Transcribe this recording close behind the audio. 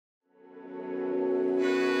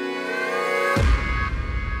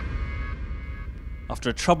After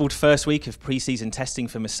a troubled first week of pre-season testing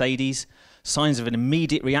for Mercedes, signs of an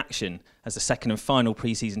immediate reaction as the second and final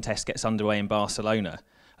pre-season test gets underway in Barcelona.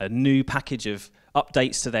 A new package of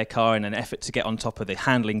updates to their car in an effort to get on top of the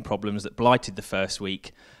handling problems that blighted the first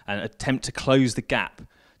week and attempt to close the gap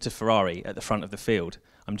to Ferrari at the front of the field.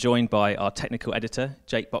 I'm joined by our technical editor,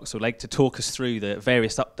 Boxall-Legge, to talk us through the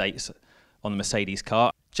various updates on the Mercedes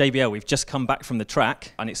car. JBL, we've just come back from the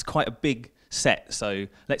track and it's quite a big set, so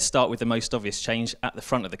let's start with the most obvious change at the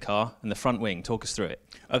front of the car and the front wing. Talk us through it.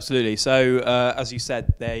 Absolutely. So as you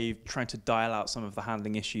said, they've tried to dial out some of the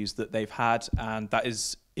handling issues that they've had, and that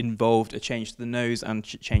has involved a change to the nose and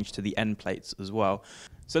change to the end plates as well.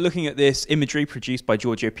 So looking at this imagery produced by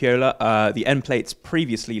Giorgio Piola, the end plates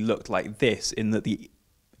previously looked like this, in that the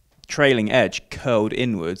trailing edge curled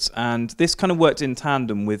inwards, and this kind of worked in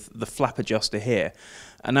tandem with the flap adjuster here.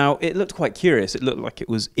 And now it looked quite curious. It looked like it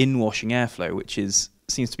was inwashing airflow, which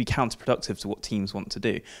seems to be counterproductive to what teams want to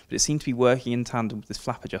do. But it seemed to be working in tandem with this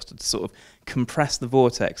flap adjuster to sort of compress the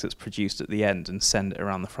vortex that's produced at the end and send it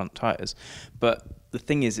around the front tyres. But the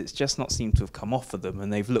thing is, it's just not seemed to have come off for them,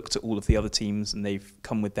 and they've looked at all of the other teams and they've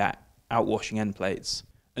come with that outwashing end plates.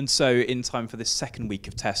 And so in time for this second week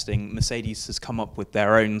of testing, Mercedes has come up with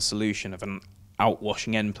their own solution of an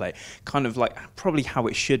outwashing end plate, kind of like probably how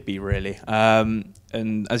it should be, really.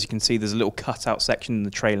 And as you can see, there's a little cutout section in the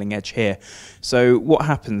trailing edge here. So what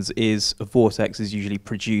happens is a vortex is usually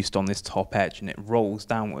produced on this top edge and it rolls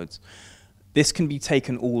downwards. This can be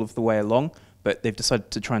taken all of the way along, but they've decided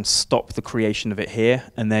to try and stop the creation of it here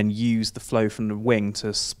and then use the flow from the wing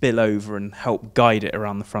to spill over and help guide it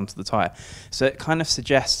around the front of the tyre. So it kind of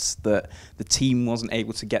suggests that the team wasn't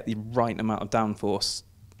able to get the right amount of downforce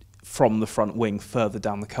from the front wing further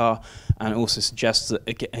down the car, and it also suggests that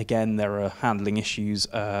again there are handling issues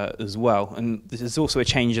as well, and there's also a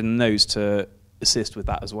change in the nose to assist with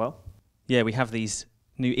that as well. Yeah, we have these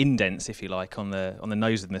new indents, if you like, on the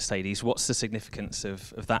nose of the Mercedes. What's the significance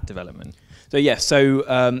of that development? So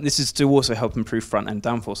this is to also help improve front end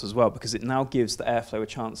downforce as well, because it now gives the airflow a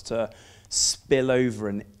chance to spill over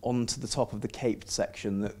and onto the top of the caped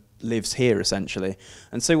section that lives here essentially.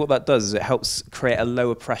 And so what that does is it helps create a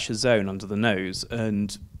lower pressure zone under the nose,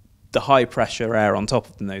 and the high pressure air on top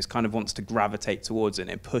of the nose kind of wants to gravitate towards it,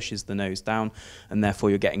 and it pushes the nose down, and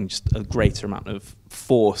therefore you're getting just a greater amount of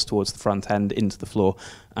force towards the front end into the floor,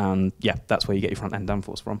 and yeah, that's where you get your front end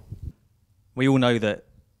downforce from. We all know that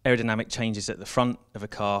aerodynamic changes at the front of a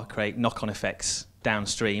car create knock-on effects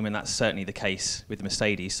downstream, and that's certainly the case with the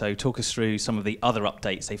Mercedes. So talk us through some of the other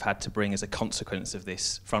updates they've had to bring as a consequence of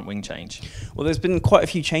this front wing change. Well, there's been quite a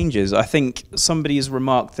few changes. I think somebody has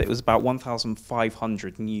remarked that it was about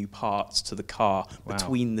 1,500 new parts to the car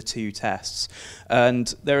between the two tests.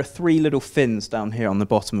 And there are 3 little fins down here on the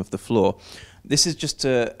bottom of the floor. This is just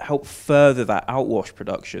to help further that outwash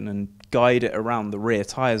production and guide it around the rear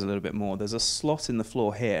tyres a little bit more. There's a slot in the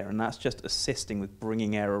floor here, and that's just assisting with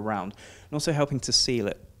bringing air around and also helping to seal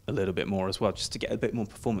it a little bit more as well, just to get a bit more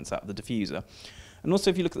performance out of the diffuser. And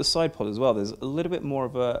also, if you look at the side pod as well, there's a little bit more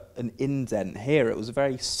of an indent here. It was a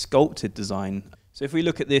very sculpted design. So if we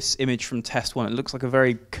look at this image from test 1, it looks like a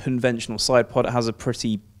very conventional side pod. It has a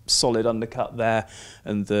pretty solid undercut there,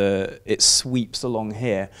 and it sweeps along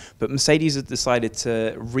here. But Mercedes has decided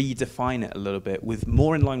to redefine it a little bit, with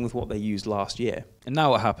more in line with what they used last year. And now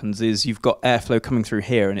what happens is you've got airflow coming through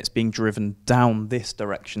here, and it's being driven down this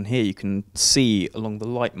direction here. You can see along the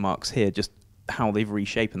light marks here just how they've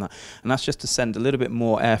reshaped that, and that's just to send a little bit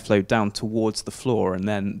more airflow down towards the floor, and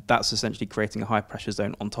then that's essentially creating a high pressure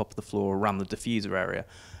zone on top of the floor around the diffuser area.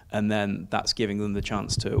 And then that's giving them the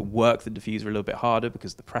chance to work the diffuser a little bit harder,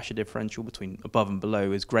 because the pressure differential between above and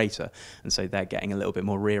below is greater, and so they're getting a little bit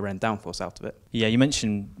more rear end downforce out of it. Yeah, you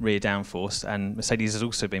mentioned rear downforce, and Mercedes has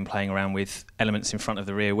also been playing around with elements in front of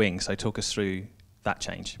the rear wing, so talk us through that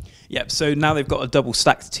change. Yep, so now they've got a double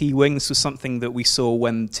stacked Teewing. This was something that we saw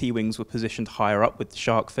when Teewings were positioned higher up with the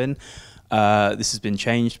shark fin. This has been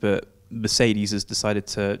changed, but Mercedes has decided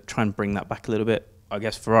to try and bring that back a little bit. I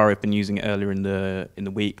guess Ferrari have been using it earlier in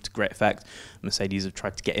the week to great effect. Mercedes have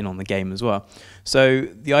tried to get in on the game as well. So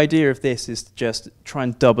the idea of this is to just try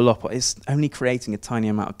and double up. It's only creating a tiny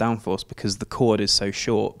amount of downforce because the cord is so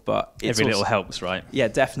short, but every little helps, right? Yeah,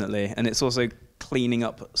 definitely. And it's also cleaning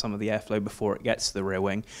up some of the airflow before it gets to the rear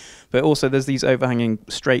wing. But also there's these overhanging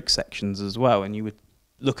strake sections as well, and you would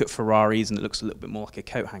look at Ferraris and it looks a little bit more like a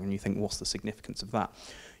coat hanger, and you think, what's the significance of that?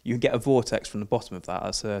 You get a vortex from the bottom of that.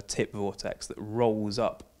 That's a tip vortex that rolls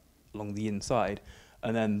up along the inside,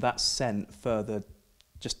 and then that's sent further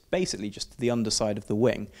basically just the underside of the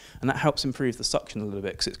wing, and that helps improve the suction a little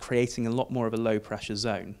bit because it's creating a lot more of a low pressure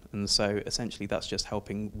zone, and so essentially that's just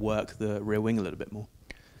helping work the rear wing a little bit more.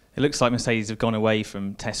 It looks like Mercedes have gone away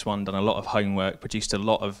from Test 1, done a lot of homework, produced a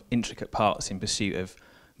lot of intricate parts in pursuit of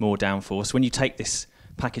more downforce. When you take this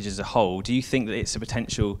package as a whole, do you think that it's a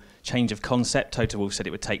potential change of concept? Toto Wolff said it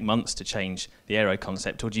would take months to change the aero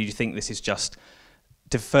concept, or do you think this is just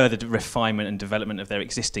to further refinement and development of their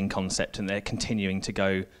existing concept, and they're continuing to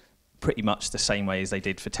go pretty much the same way as they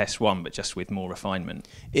did for Test 1, but just with more refinement?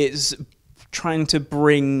 It's trying to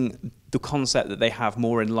bring the concept that they have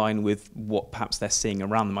more in line with what perhaps they're seeing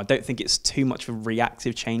around them. I don't think it's too much of a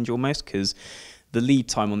reactive change almost, because the lead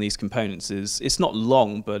time on these components it's not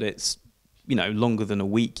long, but it's longer than a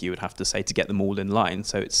week, you would have to say, to get them all in line.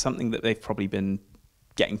 So it's something that they've probably been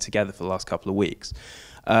getting together for the last couple of weeks.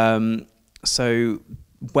 So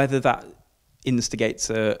whether that instigates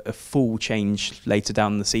a full change later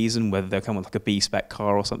down the season, whether they'll come with like a B-spec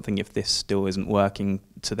car or something if this still isn't working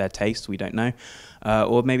to their taste, we don't know.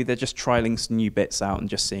 Or maybe they're just trialling some new bits out and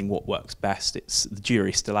just seeing what works best. The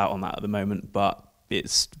jury's still out on that at the moment, but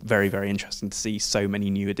it's very, very interesting to see so many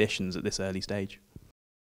new additions at this early stage.